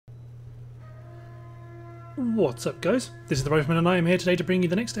What's up, guys? This is the Rifleman and I am here today to bring you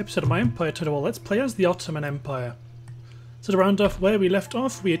the next episode of my Empire Total War Let's Play as the Ottoman Empire. So to round off where we left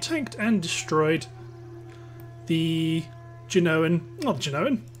off, we attacked and destroyed the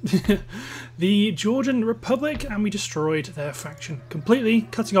the Georgian Republic, and we destroyed their faction, completely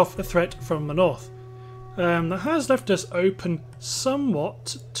cutting off the threat from the north. That has left us open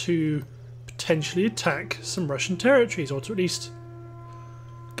somewhat to potentially attack some Russian territories, or to at least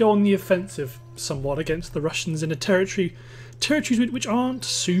go on the offensive somewhat against the Russians in a territories which aren't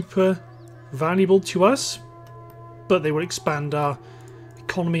super valuable to us, but they will expand our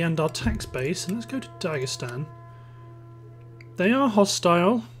economy and our tax base. And let's go to Dagestan. They are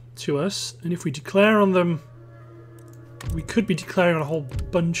hostile to us, and if we declare on them, we could be declaring on a whole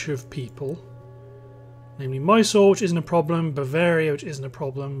bunch of people, namely Mysore, which isn't a problem, Bavaria, which isn't a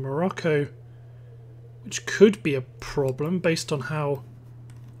problem, Morocco, which could be a problem based on how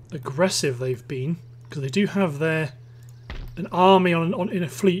aggressive they've been, because they do have an army in a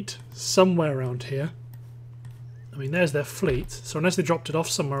fleet somewhere around here. I mean, there's their fleet, so unless they dropped it off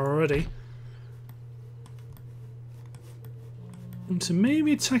somewhere already. And so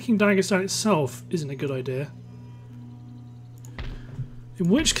maybe attacking Dagestan itself isn't a good idea. In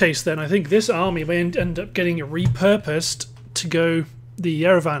which case then I think this army may end up getting repurposed to go, the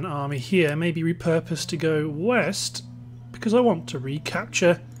Yerevan army here may be repurposed to go west, because I want to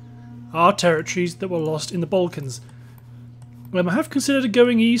recapture our territories that were lost in the Balkans. I have considered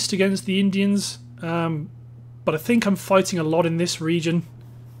going east against the Indians, but I think I'm fighting a lot in this region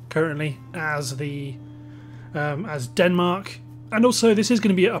currently as Denmark, and also this is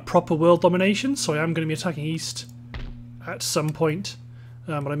going to be a proper world domination, so I am going to be attacking east at some point,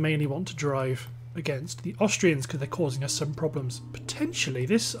 but I mainly want to drive against the Austrians because they're causing us some problems. Potentially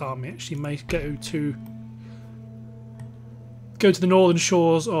this army actually may go to the northern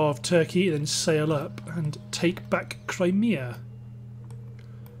shores of Turkey, then sail up and take back Crimea.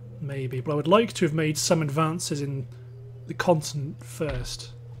 Maybe, but I would like to have made some advances in the continent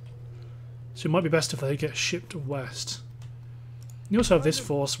first. So it might be best if they get shipped west. You also have this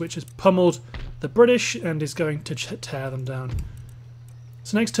force which has pummeled the British and is going to tear them down.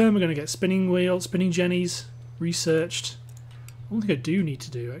 So next turn we're going to get spinning jennies researched. One thing I do need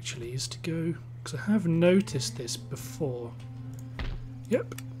to do actually is to go, because I have noticed this before.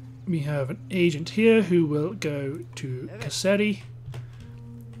 Yep, we have an agent here who will go to Kayseri,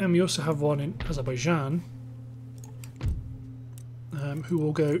 and we also have one in Azerbaijan who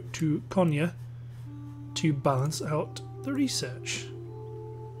will go to Konya to balance out the research.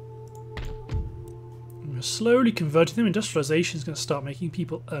 We're slowly converting them. Industrialization is going to start making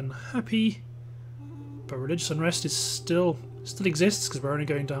people unhappy, but religious unrest is still exists because we're only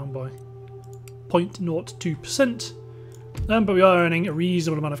going down by 0.02%. But we are earning a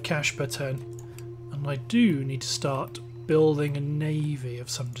reasonable amount of cash per turn, and I do need to start building a navy of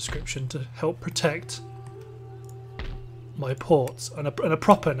some description to help protect my ports, and a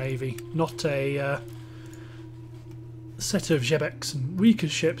proper navy, not a set of Jebeks and weaker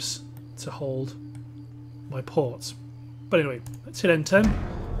ships to hold my ports. But anyway, let's hit N10,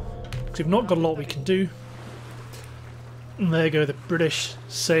 because we've not got a lot we can do. And there go the British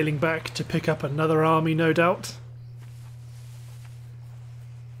sailing back to pick up another army, no doubt.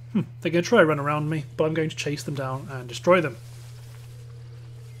 They're going to try to run around me, but I'm going to chase them down and destroy them.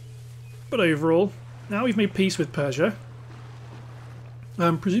 But overall, now we've made peace with Persia,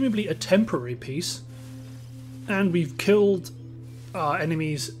 presumably a temporary peace, and we've killed our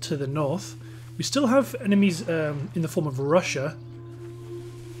enemies to the north. We still have enemies in the form of Russia.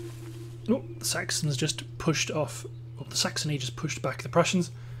 Oh, the Saxons just pushed off, or the Saxony just pushed back the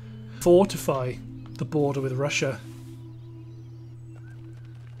Prussians. Fortify the border with Russia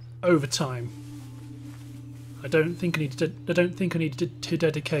over time. I don't think I need to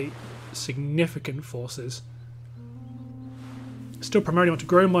dedicate significant forces. I still primarily want to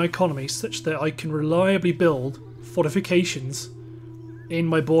grow my economy such that I can reliably build fortifications in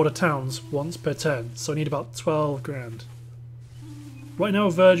my border towns once per turn. So I need about 12 grand. Right now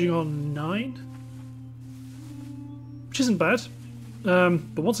we're verging on 9, which isn't bad.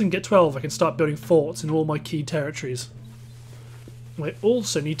 But once I can get 12, I can start building forts in all my key territories. I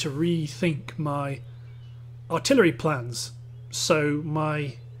also need to rethink my artillery plans. So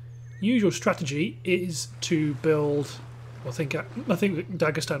my usual strategy is to build. I think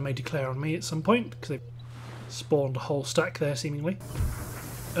Dagestan may declare on me at some point because they've spawned a whole stack there seemingly.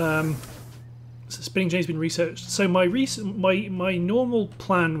 So spinning jenny's been researched. So my normal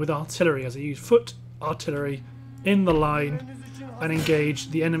plan with artillery is I use foot artillery in the line and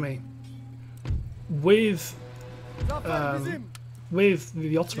engage the enemy. With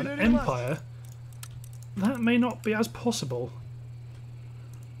the Ottoman Empire, that may not be as possible.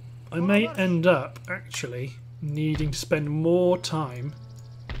 I may end up actually needing to spend more time.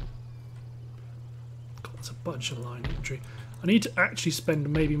 God, that's a bunch of line infantry. I need to actually spend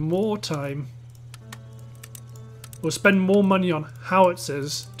maybe more time, or spend more money on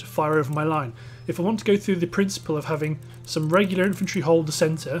howitzers to fire over my line. If I want to go through the principle of having some regular infantry hold the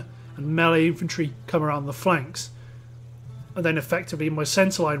centre and melee infantry come around the flanks, and then effectively my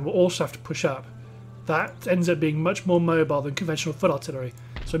centre line will also have to push up, that ends up being much more mobile than conventional foot artillery.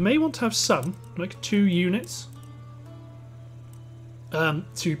 So I may want to have some, like 2 units,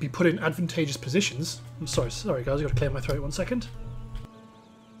 to be put in advantageous positions. I'm sorry guys, I've got to clear my throat 1 second.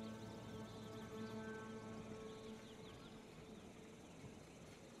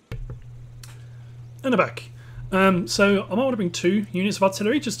 And I'm back. So I might want to bring 2 units of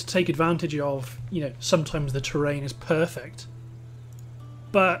artillery just to take advantage of, you know, sometimes the terrain is perfect.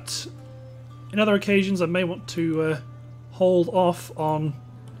 But in other occasions I may want to hold off on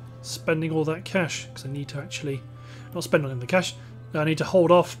spending all that cash, because I need to actually, not spend on the cash, I need to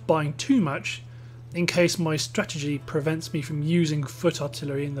hold off buying too much in case my strategy prevents me from using foot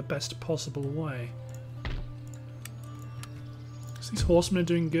artillery in the best possible way. So these horsemen are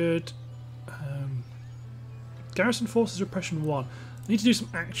doing good. Garrison forces repression 1. I need to do some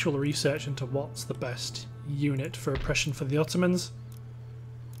actual research into what's the best unit for oppression for the Ottomans.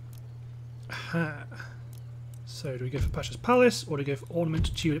 Aha. So do we go for Pasha's Palace or do we go for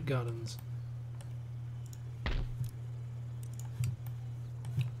Ornamented Tulip Gardens?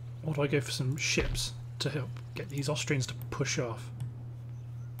 Or do I go for some ships to help get these Austrians to push off?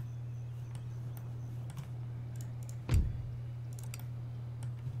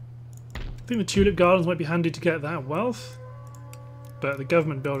 I think the Tulip Gardens might be handy to get that wealth, but the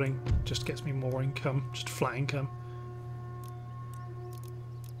government building just gets me more income, just flat income.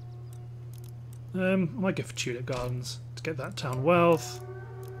 I might go for Tulip Gardens to get that town wealth.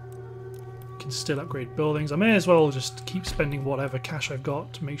 Can still upgrade buildings. I may as well just keep spending whatever cash I've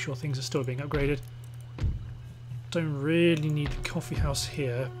got to make sure things are still being upgraded. Don't really need the coffee house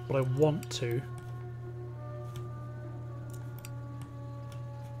here, but I want to.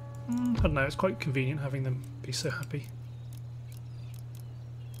 I don't know, it's quite convenient having them be so happy.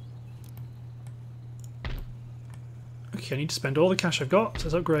 Okay, I need to spend all the cash I've got. So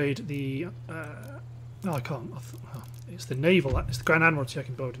let's upgrade the... no, I can't. Oh, it's the naval, it's the Grand Admiralty I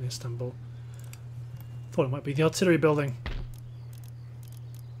can build in Istanbul. Thought it might be the artillery building.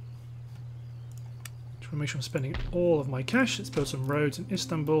 Just want to make sure I'm spending all of my cash. Let's build some roads in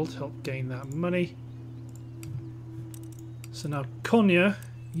Istanbul to help gain that money. So now Konya,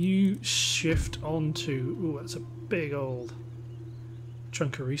 you shift on to... Ooh, that's a big old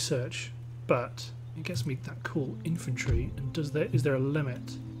chunk of research. But it gets me that cool infantry. And is there a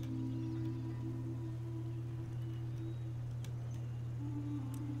limit?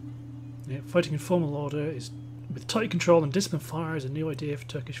 Yeah, fighting in formal order is with tight control and disciplined fire is a new idea for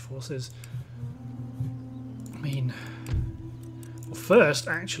Turkish forces. I mean, well, first,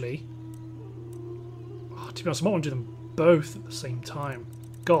 actually, to be honest, I might want to do them both at the same time.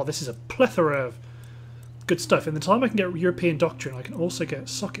 God, this is a plethora of good stuff. In the time I can get European Doctrine, I can also get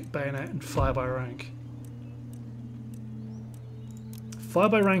Socket Bayonet and Fire by Rank. Fire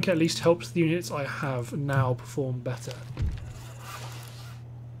by Rank at least helps the units I have now perform better.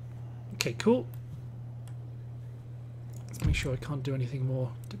 Okay, cool. Let's make sure I can't do anything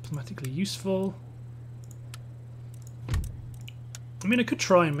more diplomatically useful. I mean, I could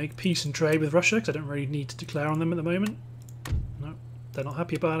try and make peace and trade with Russia, because I don't really need to declare on them at the moment. No, they're not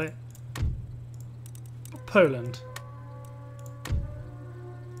happy about it. Poland.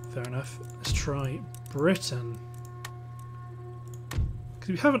 Fair enough. Let's try Britain. Because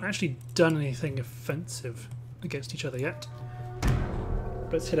we haven't actually done anything offensive against each other yet.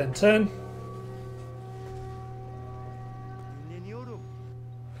 Let's hit end turn.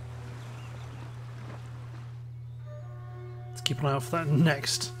 Let's keep an eye out for that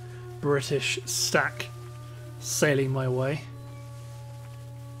next British stack sailing my way.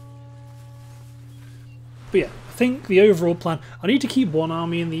 But yeah, I think the overall plan... I need to keep one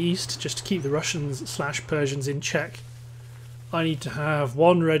army in the east just to keep the Russians/Persians in check. I need to have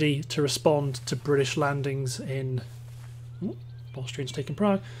one ready to respond to British landings in... Ooh, Austrians taking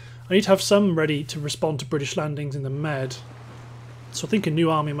Prague. I need to have some ready to respond to British landings in the Med. So I think a new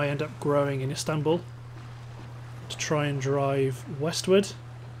army may end up growing in Istanbul to try and drive westward.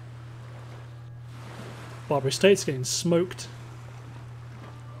 Barbary States getting smoked.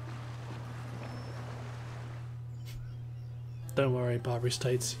 Don't worry, Barbary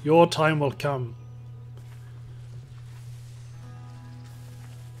States, your time will come.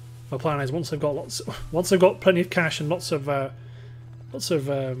 My plan is once I've got plenty of cash and lots of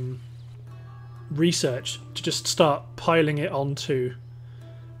research, to just start piling it onto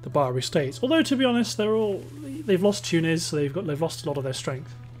the Barbary states. Although to be honest, they've lost Tunis, so they've lost a lot of their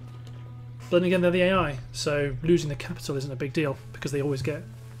strength. But then again, they're the AI, so losing the capital isn't a big deal because they always get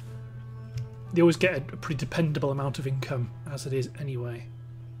a pretty dependable amount of income as it is anyway.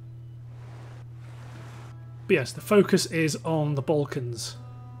 But yes, the focus is on the Balkans.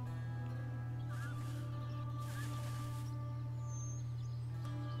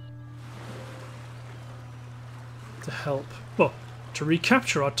 To help, well, to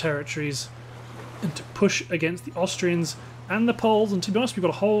recapture our territories and to push against the Austrians and the Poles, and to be honest, we've got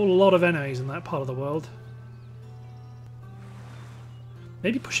a whole lot of enemies in that part of the world.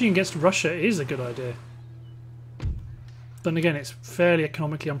 Maybe pushing against Russia is a good idea. Then again, it's fairly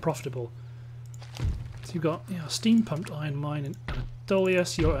economically unprofitable. So you've got a steam-pumped iron mine in Anatolia,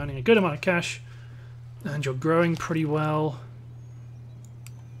 so you're earning a good amount of cash, and you're growing pretty well.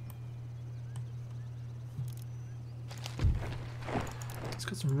 It's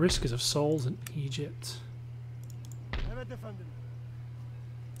got some riskers of souls in Egypt.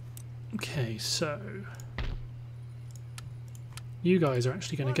 Okay, so you guys are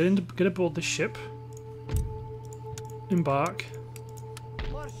actually going to get aboard this ship, embark,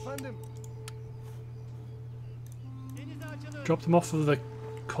 drop them off of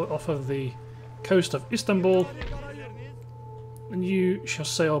the coast of Istanbul, and you shall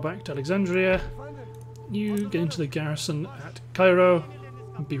sail back to Alexandria. You get into the garrison at Cairo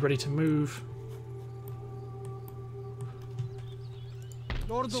and be ready to move.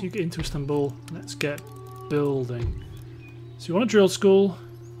 So you get into Istanbul. Let's get building. So you want a drill school,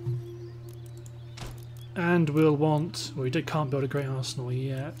 and we'll want. Well, can't build a great arsenal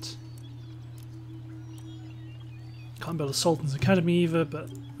yet. Can't build a Sultan's Academy either, but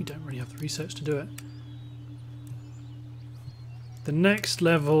we don't really have the research to do it. The next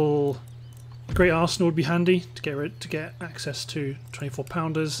level, a great arsenal would be handy to get access to 24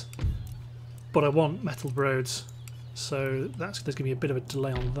 pounders, but I want metal roads, so there's going to be a bit of a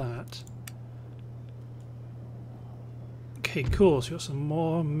delay on that. Okay, cool. So we've got some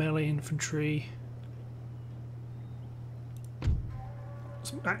more melee infantry,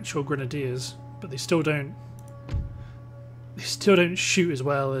 some actual grenadiers, but they still don't shoot as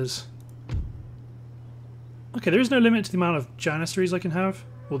well as. Okay, there is no limit to the amount of janissaries I can have,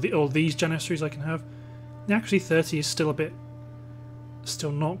 or these janissaries I can have. Actually, 30 is still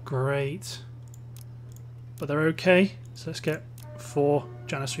not great, but they're okay. So let's get 4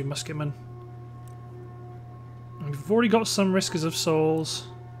 janissary musketmen. And we've already got some riskers of souls.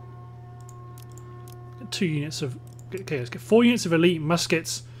 Get 2 units of. Okay, let's get 4 units of elite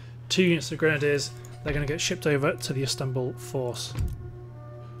muskets, 2 units of grenadiers. They're going to get shipped over to the Istanbul force.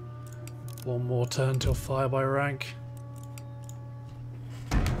 One more turn till fire by rank.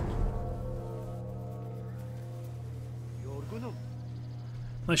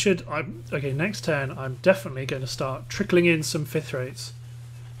 Okay, next turn I'm definitely going to start trickling in some 5th rates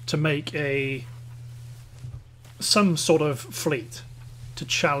to make some sort of fleet to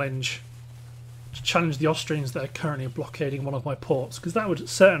challenge the Austrians that are currently blockading one of my ports, because that would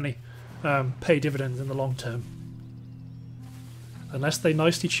certainly pay dividends in the long term. Unless they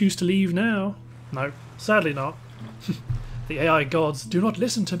nicely choose to leave now. No, sadly not. The AI gods do not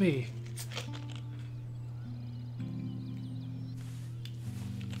listen to me.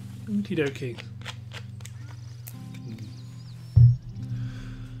 Okie dokie.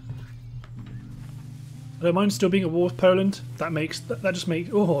 I don't mind still being at war with Poland. That just makes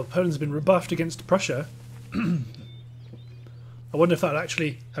Poland's been rebuffed against Prussia. I wonder if that would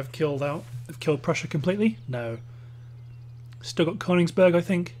actually have killed Prussia completely. No. Still got Königsberg, I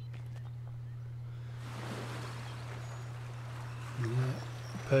think. Yeah.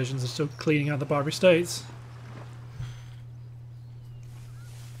 Persians are still cleaning out the Barbary states.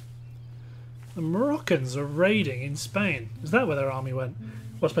 The Moroccans are raiding in Spain. Is that where their army went?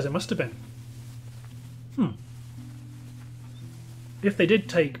 Well, I suppose it must have been. If they did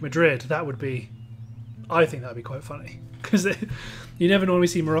take Madrid, that would be. I think that would be quite funny. Because you never normally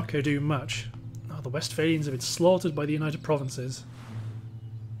see Morocco do much. Oh, the Westphalians have been slaughtered by the United Provinces.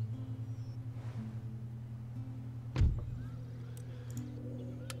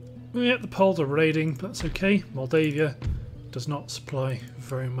 Yep, the Poles are raiding, but that's okay. Moldavia does not supply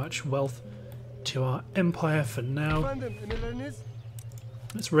very much wealth to our empire for now.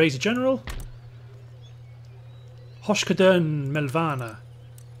 Let's raise a general. Hoshkadern Melvana.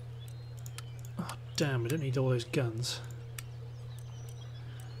 Oh damn, I don't need all those guns.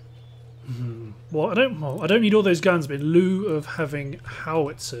 Well, I don't need all those guns, but in lieu of having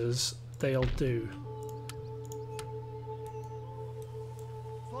howitzers, they'll do.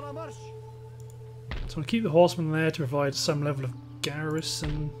 So I'll keep the horsemen there to provide some level of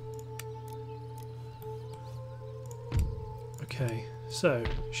garrison. Okay, so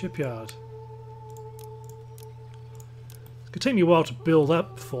shipyard. It's gonna take me a while to build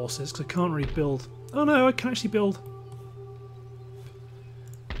up forces because I can't really build. Oh no, I can actually build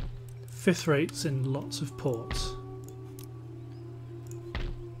fifth rates in lots of ports.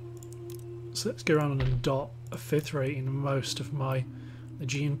 So let's go around and dot a fifth rate in most of my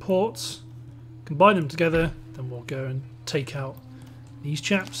Aegean ports. Combine them together, then we'll go and take out these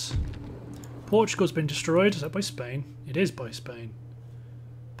chaps. Portugal's been destroyed. Is that by Spain? It is by Spain.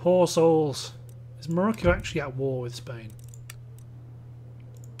 Poor souls. Is Morocco actually at war with Spain?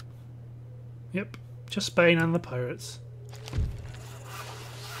 Yep, just Spain and the pirates.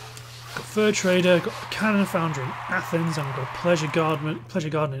 Got fur trader, got a cannon foundry in Athens, and we've got a pleasure garden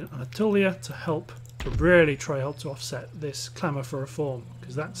in Anatolia to help, to really try help to offset this clamour for reform,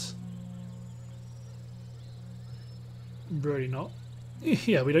 because that's really not.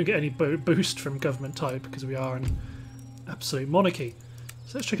 Yeah, we don't get any boost from government type because we are an absolute monarchy.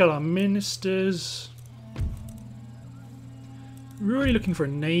 So let's check out our ministers. Really looking for a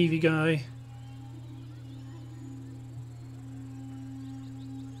navy guy.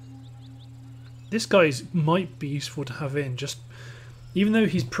 This guy might be useful to have in, just even though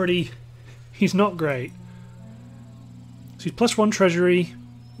he's not great. So he's +1 treasury,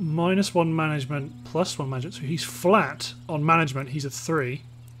 -1 management, +1 management, so he's flat on management, he's a 3.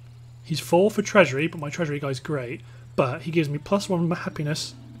 He's 4 for treasury, but my treasury guy's great. But he gives me +1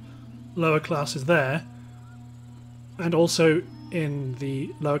 happiness, lower classes there, and also in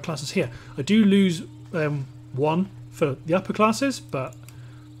the lower classes here. I do lose 1 for the upper classes, but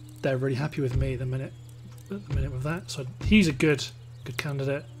they're really happy with me at the minute with that. So he's a good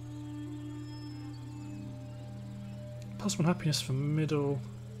candidate. +1 happiness for middle.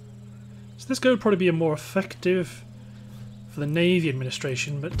 So this guy would probably be a more effective for the Navy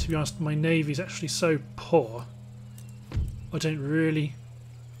administration, but to be honest, my Navy's actually so poor. I don't really.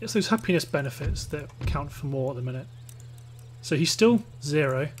 It's those happiness benefits that count for more at the minute. So he's still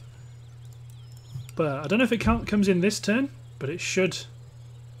 0, but I don't know if it comes in this turn, but it should.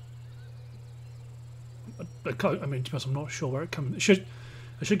 I mean, to be honest, I'm not sure where it comes. I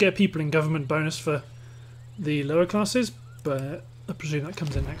should get a people in government bonus for the lower classes, but I presume that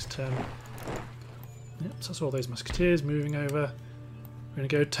comes in next turn. Yep, so that's all those musketeers moving over. We're going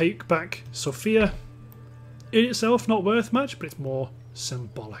to go take back Sofia. In itself, not worth much, but it's more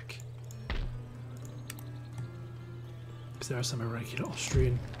symbolic. Because there are some irregular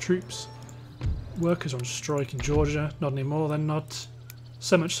Austrian troops. Workers are on strike in Georgia. Not anymore, they're not.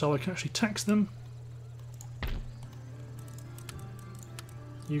 So much so I can actually tax them.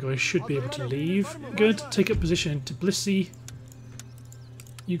 You guys should be able to leave. Good. Take up position in Tbilisi.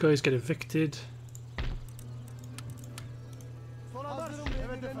 You guys get evicted.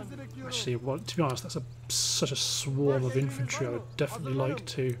 Actually, well, to be honest, that's such a swarm of infantry. I would definitely like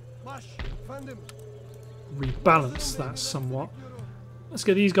to rebalance that somewhat. Let's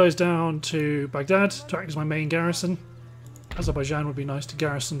get these guys down to Baghdad to act as my main garrison. Azerbaijan would be nice to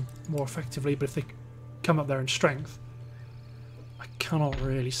garrison more effectively, but if they come up there in strength, I cannot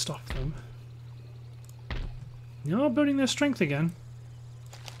really stop them. They are building their strength again.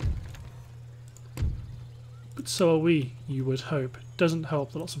 But so are we, you would hope. It doesn't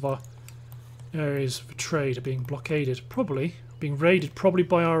help that lots of our areas for trade are being blockaded. Probably. Being raided probably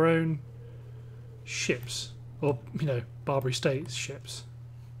by our own ships. Or, you know, Barbary States ships.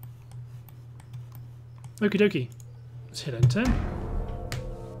 Okie dokie. Let's hit N10.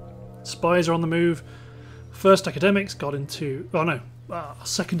 Spies are on the move. First academics got into... Oh no.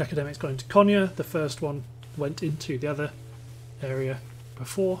 Second academics got into Konya. The first one went into the other area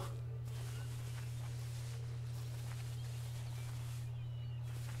before.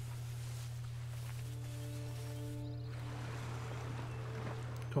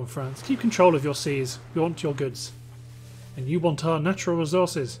 Come on, France. Keep control of your seas. We want your goods. And you want our natural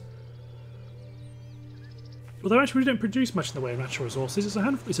resources. Although actually we don't produce much in the way of natural resources.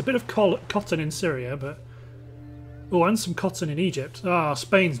 It's a bit of cotton in Syria, but... Oh, and some cotton in Egypt. Ah,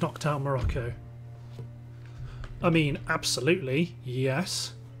 Spain's knocked out Morocco. I mean, absolutely,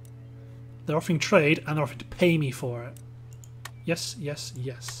 yes. They're offering trade and they're offering to pay me for it. Yes, yes,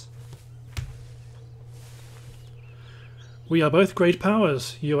 yes. We are both great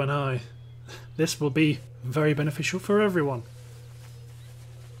powers, you and I. This will be very beneficial for everyone.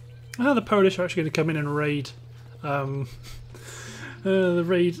 The Polish are actually going to come in and raid.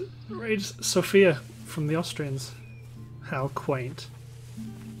 Raid Sofia from the Austrians. How quaint.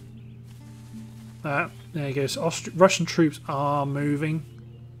 There you go. So Russian troops are moving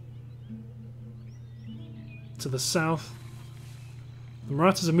to the south. The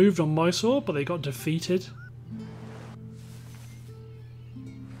Marathas have moved on Mysore, but they got defeated.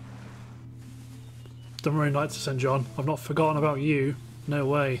 Don't really like to St. John. I've not forgotten about you. No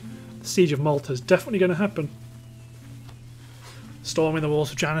way. The Siege of Malta is definitely going to happen. Storming the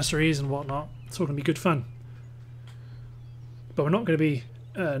walls of Janissaries and whatnot. It's all going to be good fun. But we're not going to be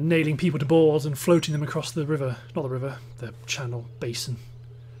nailing people to boards and floating them across the river. Not the river, the channel, basin,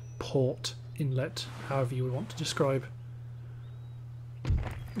 port, inlet, however you would want to describe.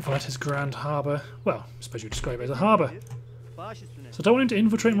 Valletta's Grand Harbour. Well, I suppose you would describe it as a harbour. So I don't want him to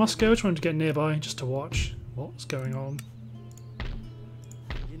infiltrate Moscow, I just want him to get nearby just to watch what's going on.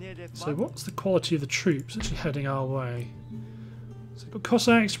 So what's the quality of the troops actually heading our way? So we've got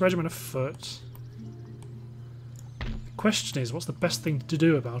Cossacks, regiment of foot. The question is, what's the best thing to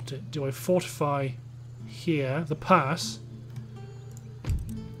do about it? Do I fortify here, the pass?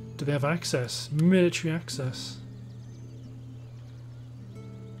 Do they have access? Military access?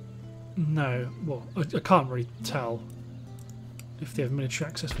 No. Well, I can't really tell if they have military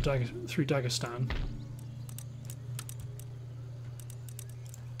access for through Dagestan.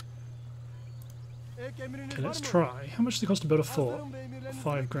 Okay, let's try. How much does it cost to build a fort?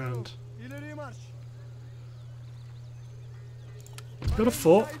 5 grand. Let's build a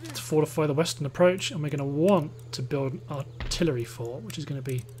fort to fortify the western approach, and we're going to want to build an artillery fort, which is going to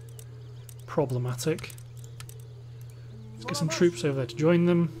be problematic. Let's get some troops over there to join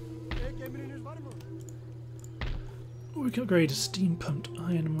them. We can upgrade a steam pumped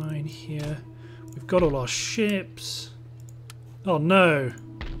iron mine here. We've got all our ships. Oh no!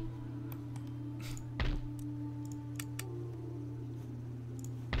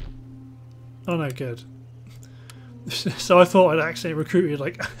 Oh no, good. So I thought I'd actually recruited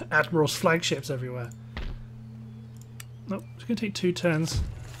like admirals' flagships everywhere. Nope, it's going to take 2 turns.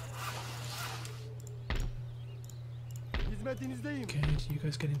 Okay, you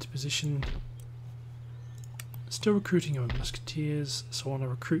guys get into position. Still recruiting your musketeers, so I want to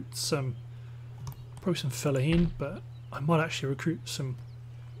recruit some, probably some fellahin, but I might actually recruit some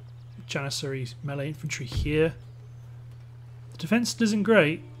Janissary melee infantry here. The defence isn't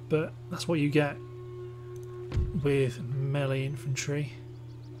great, but that's what you get with melee infantry.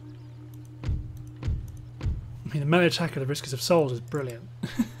 I mean, the melee attack at the risk of souls is brilliant.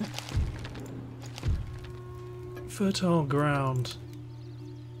 Fertile ground.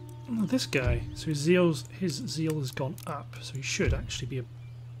 Oh, this guy. So his zeal has gone up, so he should actually be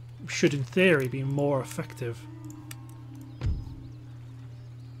should in theory be more effective.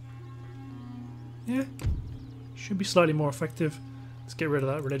 Yeah, should be slightly more effective. Let's get rid of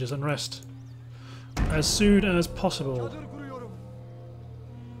that religious unrest as soon as possible.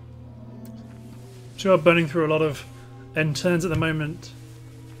 So we're burning through a lot of end turns at the moment.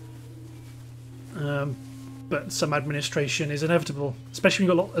 But some administration is inevitable, especially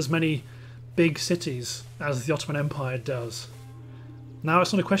when you've got as many big cities as the Ottoman Empire does. Now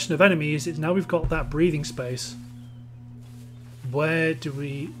it's not a question of enemies, it's now we've got that breathing space. Where do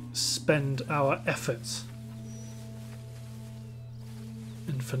we spend our efforts?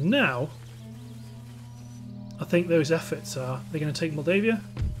 And for now, I think those efforts are... They're going to take Moldavia?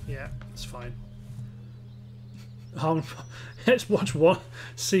 Yeah, that's fine. Let's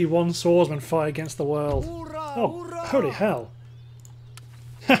see one swordsman fight against the world. Oh, holy hell.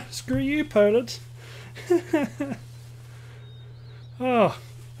 Screw you, Poland. Oh,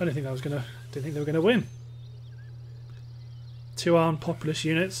 I didn't think they were gonna win. 2 armed populist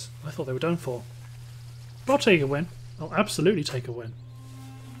units. I thought they were done for. But I'll take a win. I'll absolutely take a win.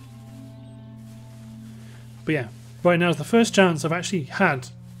 But yeah, right now is the first chance I've actually had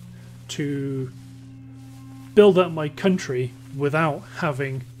to build up my country without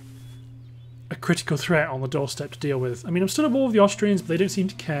having a critical threat on the doorstep to deal with. I mean, I'm still at war with the Austrians, but they don't seem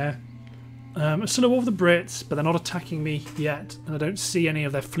to care. I'm still at war with the Brits, but they're not attacking me yet, and I don't see any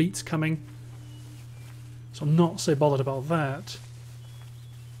of their fleets coming. So I'm not so bothered about that.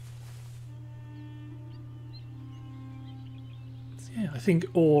 Yeah, I think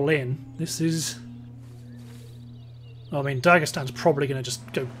all in, this is... I mean, Dagestan's probably going to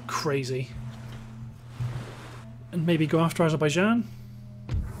just go crazy. And maybe go after Azerbaijan.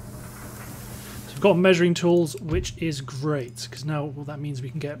 So we've got measuring tools, which is great, because now well, that means we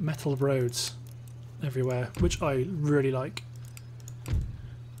can get metal roads everywhere, which I really like.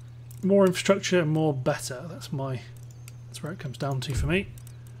 More infrastructure, more better. That's where it comes down to for me.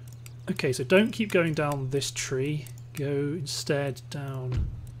 Okay, so don't keep going down this tree. Go instead down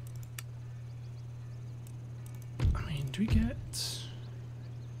Do we get...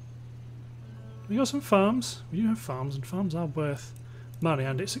 We got some farms. We do have farms, and farms are worth money,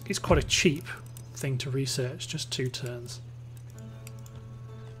 and it's quite a cheap thing to research, just 2 turns.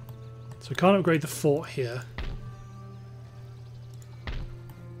 So we can't upgrade the fort here.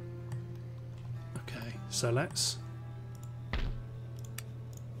 Okay, so let's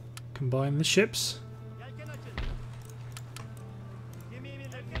combine the ships.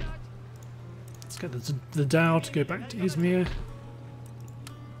 Let's get the Dow to go back to Izmir.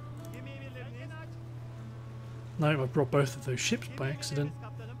 No, I brought both of those ships by accident.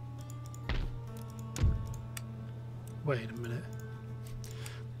 Wait a minute.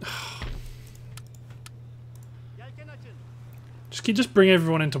 Just bring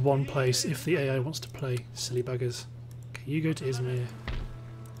everyone into one place if the AI wants to play silly buggers. Okay, you go to Izmir.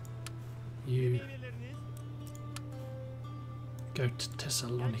 You go to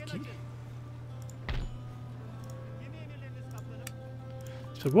Thessaloniki.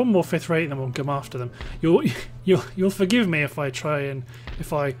 So one more 5th rate, and then we'll come after them. You'll forgive me if I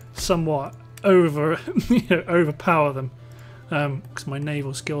somewhat overpower them, because my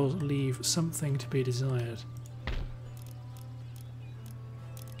naval skills leave something to be desired.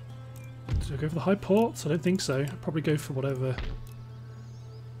 Do I go for the high ports? I don't think so. I'll probably go for whatever.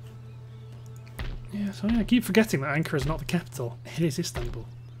 Yeah, so I keep forgetting that Ankara is not the capital. It is Istanbul.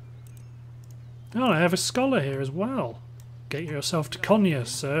 Oh, I have a scholar here as well. Get yourself to Konya,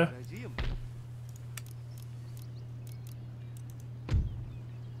 sir.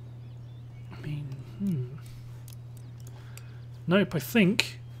 I mean, Nope, I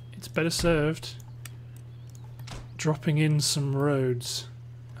think it's better served dropping in some roads.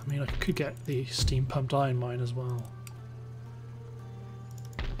 I mean, I could get the steam pumped iron mine as well.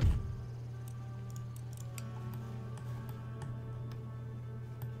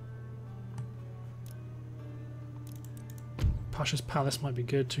 Pasha's Palace might be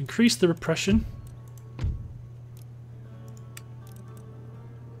good to increase the repression.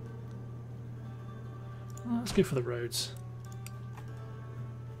 Let's go for the roads.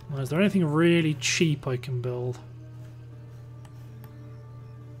 Is there anything really cheap I can build?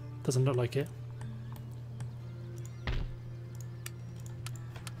 Doesn't look like it.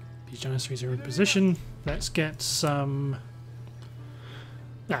 These janissaries are in position. Let's get some...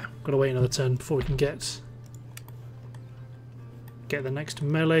 gotta wait another turn before we can get the next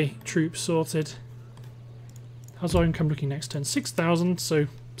melee troops sorted. How's our income looking next turn? 6,000, so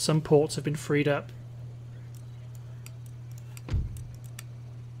some ports have been freed up.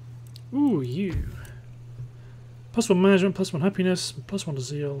 Ooh, you. +1 management, +1 happiness, +1 to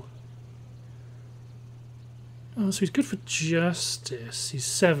zeal. Oh, so he's good for justice. He's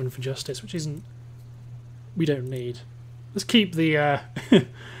 7 for justice, which isn't... we don't need. Let's keep the...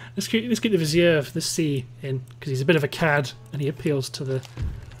 Let's keep the Vizier of the Sea in, because he's a bit of a cad and he appeals to the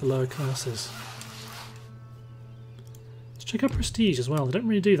lower classes. Let's check out prestige as well. They don't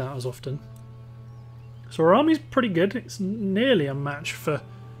really do that as often. So our army's pretty good. It's nearly a match for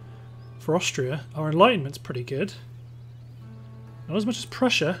Austria. Our enlightenment's pretty good. Not as much as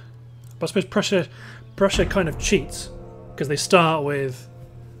Prussia, but I suppose Prussia kind of cheats because they start with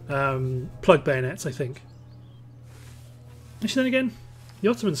plug bayonets, I think. Actually, then again, the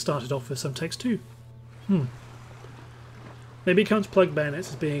Ottomans started off with some takes too. Maybe it counts plug bayonets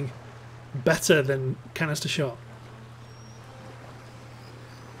as being better than canister shot.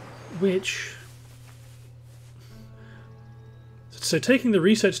 Which... So taking the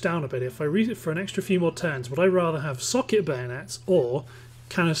research down a bit, if I read it for an extra few more turns, would I rather have socket bayonets or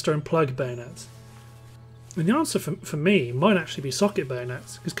canister and plug bayonets? And the answer for me might actually be socket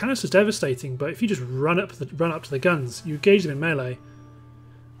bayonets, because canister's devastating, but if you just run up to the guns, you engage them in melee.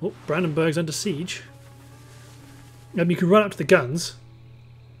 Oh, Brandenburg's under siege. You can run up to the guns,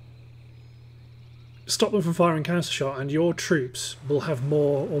 stop them from firing canister shot, and your troops will have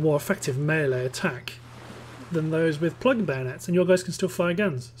more effective melee attack than those with plug bayonets, and your guys can still fire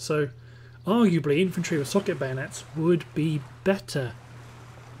guns. So, arguably, infantry with socket bayonets would be better.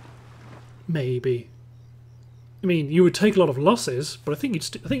 Maybe. I mean, you would take a lot of losses, but I think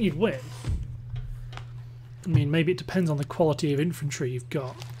you'd win. I mean, maybe it depends on the quality of infantry you've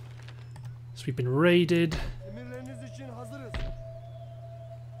got. So we've been raided.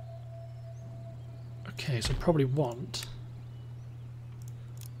 Okay, so I probably want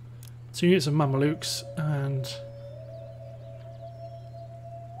 2 units of Mamelukes and...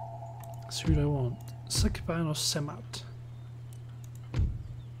 so who do I want? Sekban or Semat?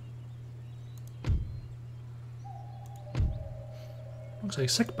 Looks like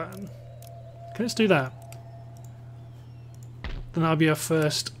Sekban. Okay, let's do that. Then that'll be our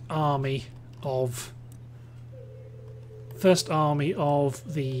first army of first army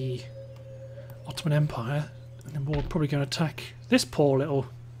of the Ottoman Empire, and then we're probably going to attack this poor little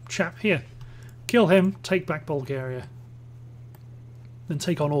chap here. Kill him, take back Bulgaria, then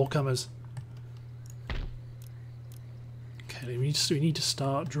take on all comers. Okay, we need to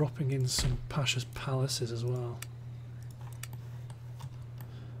start dropping in some Pasha's palaces as well.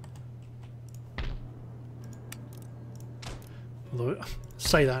 Although,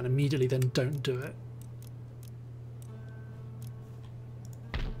 say that and immediately then don't do it.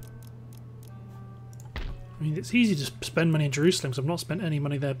 I mean, it's easy to spend money in Jerusalem because I've not spent any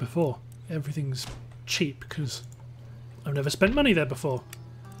money there before. Everything's cheap because I've never spent money there before.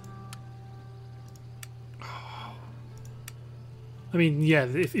 I mean, yeah,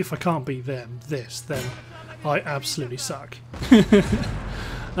 if I can't beat them, then I absolutely suck.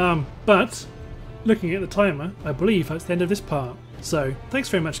 But looking at the timer, I believe that's the end of this part. So thanks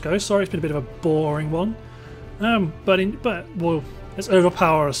very much, guys. Sorry, it's been a bit of a boring one. But well, let's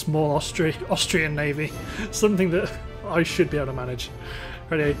overpower a small Austrian navy, something that I should be able to manage.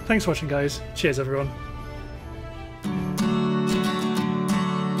 Anyway, thanks for watching, guys. Cheers, everyone.